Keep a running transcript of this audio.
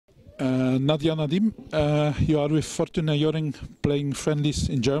Nadia, Nadim, you are with Fortuna Hjörring playing friendlies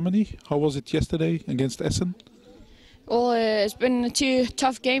in Germany. How was it yesterday against Essen? Well, it's been two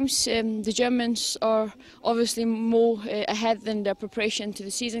tough games. The Germans are obviously more ahead than their preparation to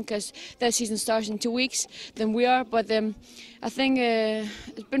the season because their season starts in 2 weeks than we are. But I think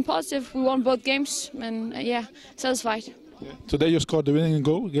it's been positive. We won both games and yeah, satisfied. Yeah. Today you scored the winning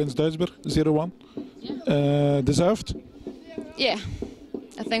goal against Duisburg, 0-1. Yeah. Deserved? Yeah,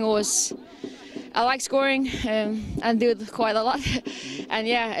 I think it was. I like scoring and do it quite a lot. And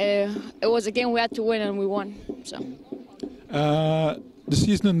yeah, it was a game we had to win and we won. So. The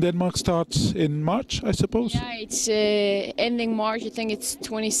season in Denmark starts in March, I suppose? Yeah, it's ending March. I think it's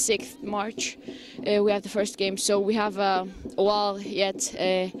 26th March. We have the first game, so we have a while yet,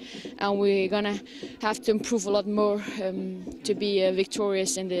 and we're gonna have to improve a lot more to be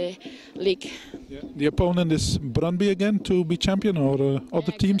victorious in the league. Yeah. The opponent is Brøndby again to be champion, or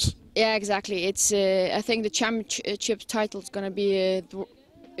other teams? Yeah, exactly. It's I think the championship title is gonna be.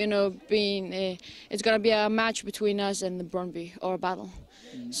 It's going to be a match between us and the Brøndby, or a battle.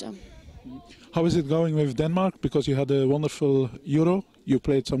 So. How is it going with Denmark? Because you had a wonderful Euro. You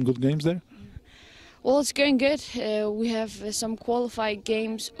played some good games there. Well, it's going good. We have some qualified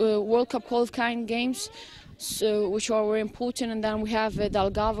games, World Cup qualifying games, which are very important. And then we have the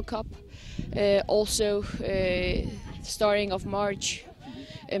Algarve Cup, also starting of March.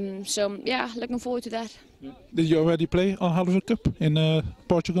 So yeah, looking forward to that. Yeah. Did you already play Algarve Cup in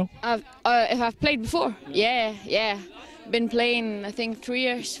Portugal? If I've played before, yeah. Been playing, I think 3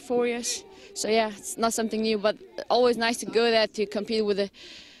 years, 4 years. So yeah, it's not something new, but always nice to go there to compete with the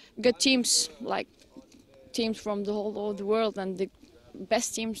good teams, like teams from the whole of the world and the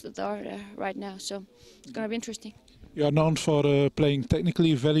best teams that are there right now. So it's gonna be interesting. You are known for playing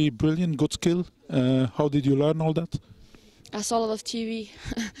technically very brilliant, good skill. How did you learn all that? I saw a lot of TV.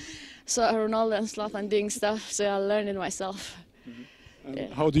 Saw Ronaldo and Zlatan doing stuff, so I learned it myself. Mm-hmm.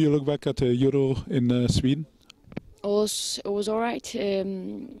 Yeah. How do you look back at the Euro in Sweden? It was all right.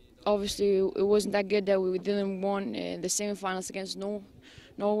 Obviously, it wasn't that good that we didn't win the semi-finals against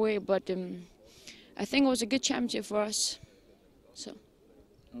Norway, but I think it was a good championship for us. So.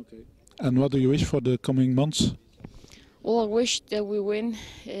 Okay. And what do you wish for the coming months? Well, I wish that we win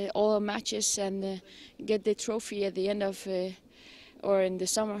all our matches and get the trophy at the end of or in the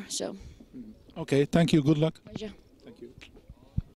summer. So. Okay, thank you. Good luck. Pleasure.